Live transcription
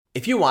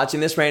If you're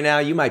watching this right now,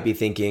 you might be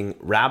thinking,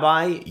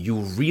 Rabbi, you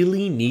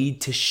really need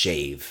to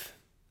shave.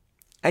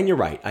 And you're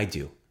right, I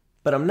do.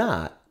 But I'm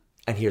not,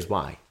 and here's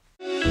why.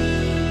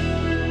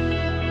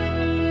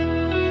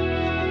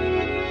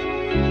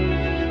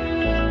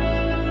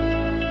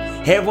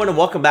 Hey everyone, and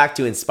welcome back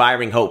to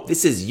Inspiring Hope.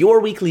 This is your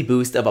weekly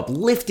boost of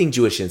uplifting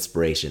Jewish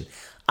inspiration.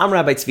 I'm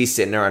Rabbi Tzvi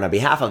Sittner, and on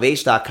behalf of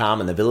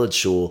H.com and the Village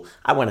Shul,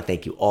 I want to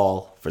thank you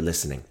all for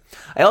listening.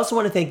 I also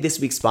want to thank this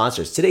week's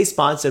sponsors. Today's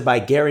sponsored by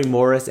Gary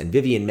Morris and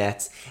Vivian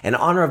Metz, in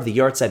honor of the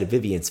yahrzeit of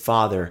Vivian's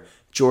father,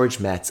 George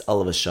Metz,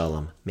 Olav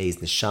Shalom. May his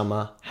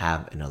neshama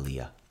have an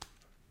aliyah.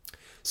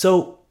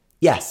 So,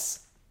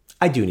 yes,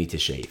 I do need to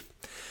shave.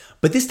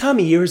 But this time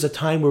of year is a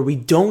time where we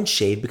don't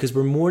shave because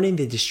we're mourning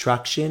the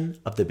destruction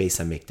of the Beis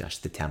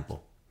HaMikdash, the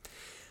temple.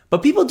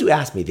 But people do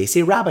ask me, they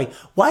say, Rabbi,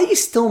 why are you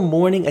still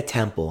mourning a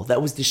temple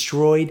that was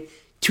destroyed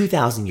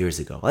 2,000 years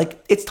ago?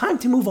 Like, it's time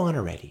to move on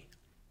already.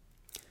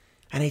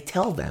 And I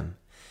tell them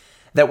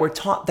that we're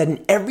taught that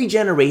in every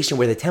generation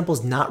where the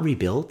temple's not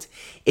rebuilt,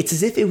 it's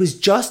as if it was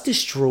just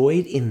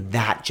destroyed in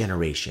that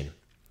generation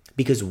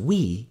because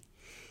we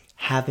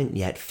haven't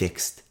yet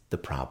fixed the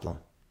problem.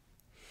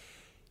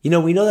 You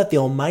know, we know that the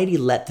Almighty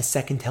let the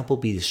second temple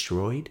be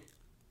destroyed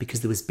because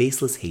there was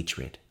baseless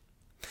hatred.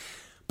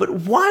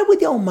 But why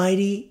would the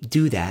Almighty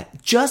do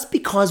that just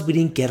because we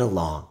didn't get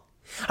along?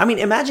 I mean,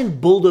 imagine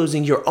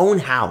bulldozing your own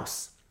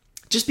house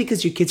just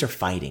because your kids are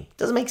fighting.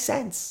 Doesn't make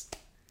sense.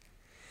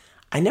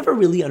 I never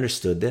really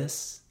understood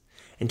this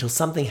until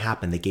something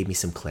happened that gave me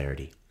some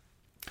clarity.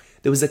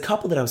 There was a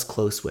couple that I was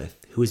close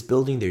with who was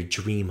building their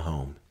dream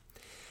home.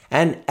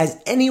 And as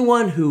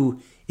anyone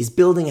who is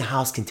building a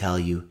house can tell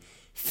you,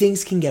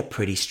 things can get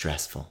pretty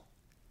stressful.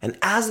 And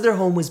as their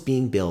home was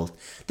being built,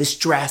 the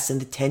stress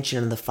and the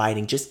tension and the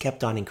fighting just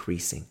kept on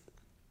increasing.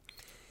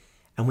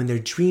 And when their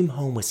dream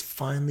home was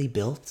finally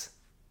built,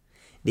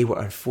 they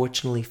were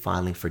unfortunately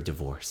filing for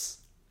divorce.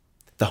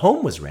 The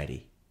home was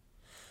ready,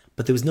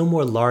 but there was no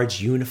more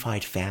large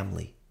unified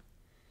family,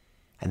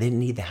 and they didn't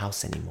need the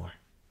house anymore.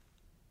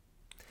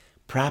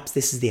 Perhaps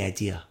this is the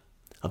idea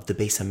of the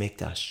Beis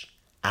HaMikdash,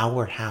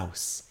 our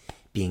house,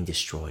 being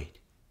destroyed.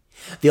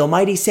 The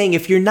Almighty saying,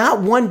 if you're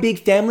not one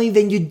big family,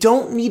 then you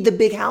don't need the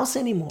big house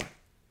anymore.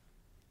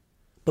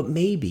 But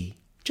maybe,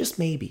 just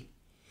maybe,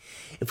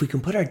 if we can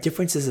put our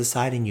differences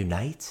aside and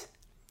unite,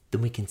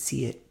 then we can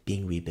see it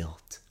being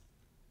rebuilt.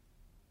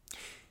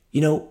 You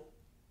know,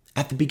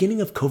 at the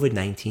beginning of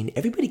COVID-19,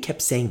 everybody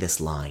kept saying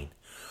this line,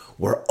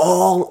 we're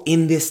all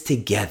in this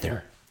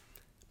together.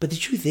 But the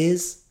truth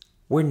is,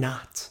 we're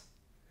not.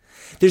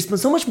 There's been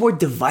so much more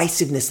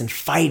divisiveness and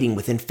fighting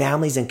within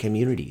families and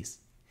communities.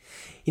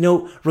 You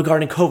know,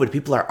 regarding COVID,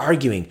 people are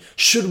arguing,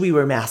 should we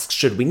wear masks?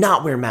 Should we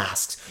not wear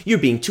masks? You're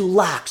being too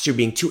lax. You're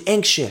being too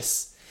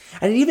anxious.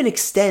 And it even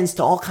extends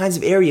to all kinds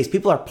of areas.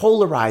 People are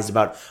polarized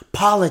about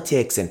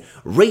politics and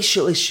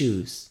racial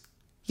issues.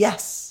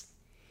 Yes,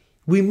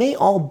 we may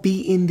all be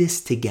in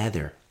this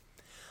together,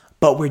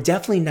 but we're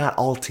definitely not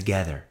all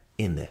together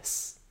in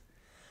this.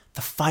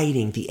 The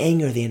fighting, the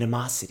anger, the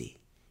animosity,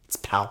 it's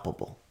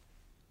palpable.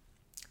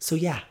 So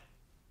yeah,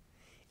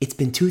 it's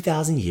been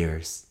 2,000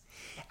 years,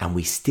 and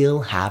we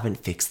still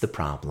haven't fixed the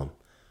problem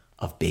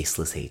of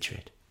baseless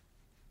hatred.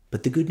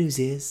 But the good news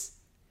is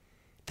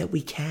that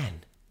we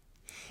can.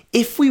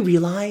 If we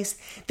realize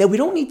that we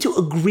don't need to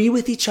agree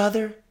with each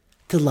other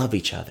to love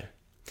each other.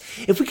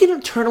 If we can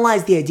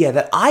internalize the idea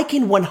that I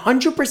can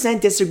 100%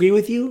 disagree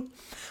with you,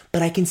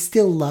 but I can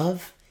still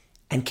love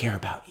and care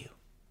about you.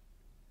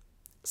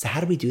 So how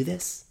do we do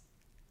this?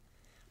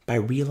 By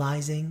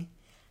realizing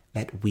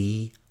that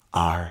we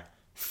are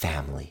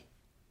family.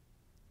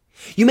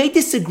 You may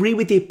disagree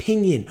with the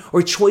opinion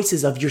or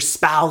choices of your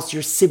spouse,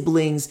 your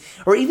siblings,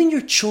 or even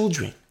your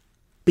children,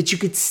 but you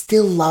could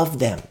still love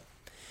them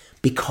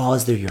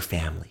because they're your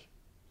family.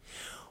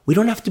 We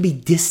don't have to be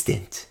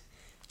distant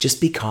just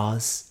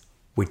because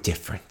we're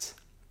different.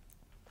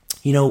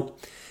 You know,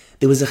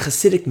 there was a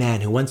Hasidic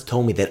man who once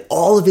told me that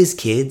all of his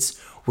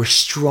kids were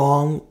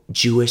strong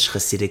Jewish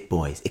Hasidic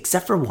boys,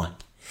 except for one.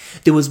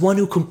 There was one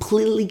who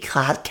completely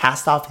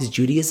cast off his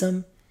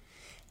Judaism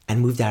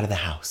and moved out of the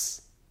house.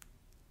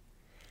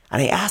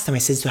 And I asked him, I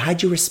said, so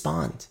how'd you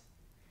respond?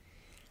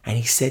 And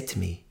he said to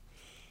me,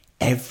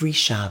 every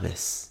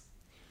Shabbos,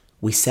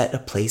 we set a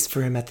place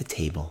for him at the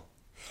table.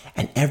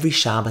 And every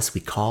Shabbos we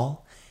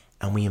call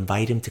and we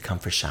invite him to come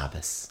for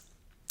Shabbos.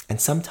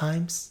 And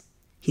sometimes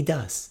he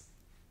does.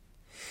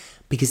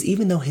 Because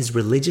even though his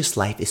religious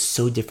life is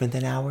so different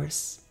than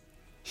ours,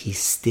 he's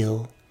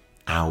still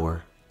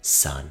our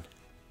son.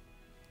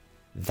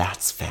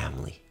 That's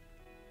family.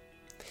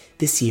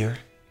 This year,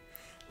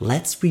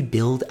 let's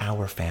rebuild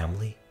our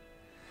family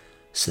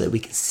so that we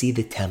can see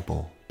the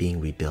temple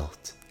being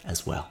rebuilt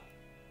as well.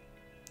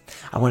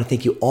 I want to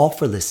thank you all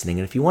for listening,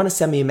 and if you want to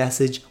send me a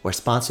message or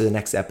sponsor the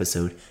next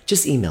episode,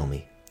 just email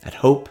me at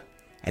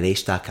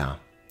hope@h.com.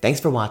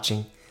 Thanks for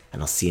watching,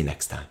 and I'll see you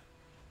next time.